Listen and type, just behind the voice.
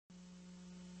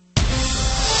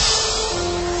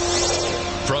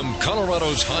From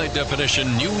Colorado's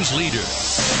high-definition news leader,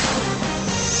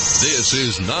 this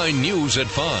is 9 News at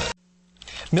 5.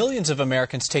 Millions of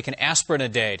Americans take an aspirin a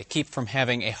day to keep from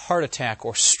having a heart attack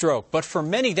or stroke. But for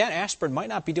many, that aspirin might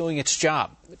not be doing its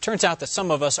job. It turns out that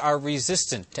some of us are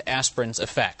resistant to aspirin's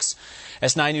effects.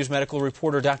 As 9 News medical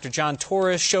reporter Dr. John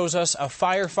Torres shows us, a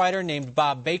firefighter named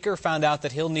Bob Baker found out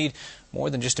that he'll need more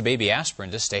than just a baby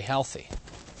aspirin to stay healthy.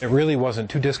 It really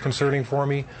wasn't too disconcerting for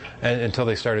me until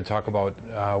they started to talk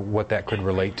about what that could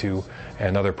relate to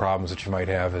and other problems that you might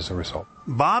have as a result.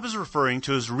 Bob is referring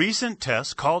to his recent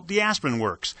test called the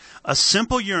AspirinWorks, a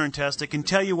simple urine test that can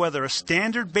tell you whether a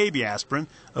standard baby aspirin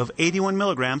of 81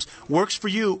 milligrams works for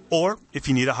you or if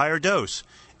you need a higher dose.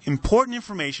 Important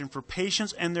information for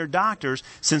patients and their doctors,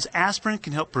 since aspirin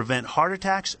can help prevent heart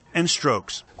attacks and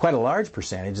strokes. Quite a large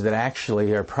percentage that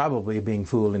actually are probably being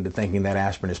fooled into thinking that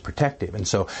aspirin is protective, and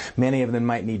so many of them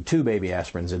might need 2 baby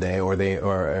aspirins a day, or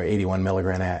 81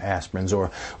 milligram aspirins,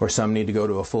 or some need to go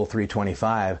to a full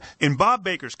 325. In Bob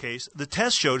Baker's case, the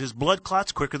test showed his blood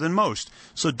clots quicker than most,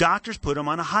 so doctors put him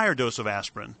on a higher dose of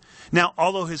aspirin. Now,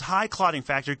 although his high clotting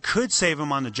factor could save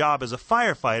him on the job as a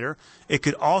firefighter, it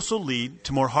could also lead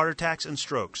to more heart attacks and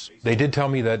strokes. They did tell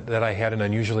me that I had an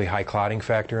unusually high clotting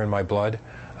factor in my blood,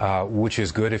 which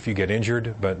is good if you get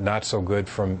injured, but not so good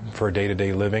for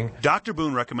day-to-day living. Dr.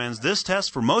 Boone recommends this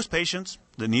test for most patients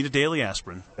that need a daily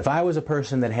aspirin. If I was a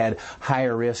person that had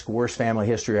higher risk, worse family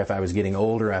history, if I was getting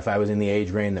older, if I was in the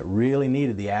age range that really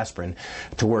needed the aspirin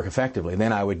to work effectively,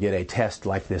 then I would get a test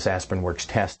like this AspirinWorks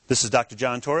test. This is Dr.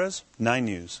 John Torres, 9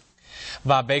 News.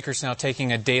 Bob Baker's now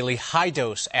taking a daily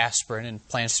high-dose aspirin and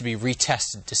plans to be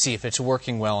retested to see if it's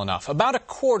working well enough. About a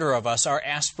quarter of us are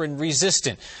aspirin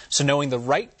resistant, so knowing the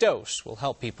right dose will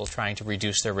help people trying to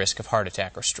reduce their risk of heart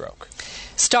attack or stroke.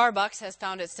 Starbucks has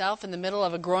found itself in the middle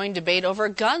of a growing debate over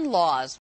gun laws.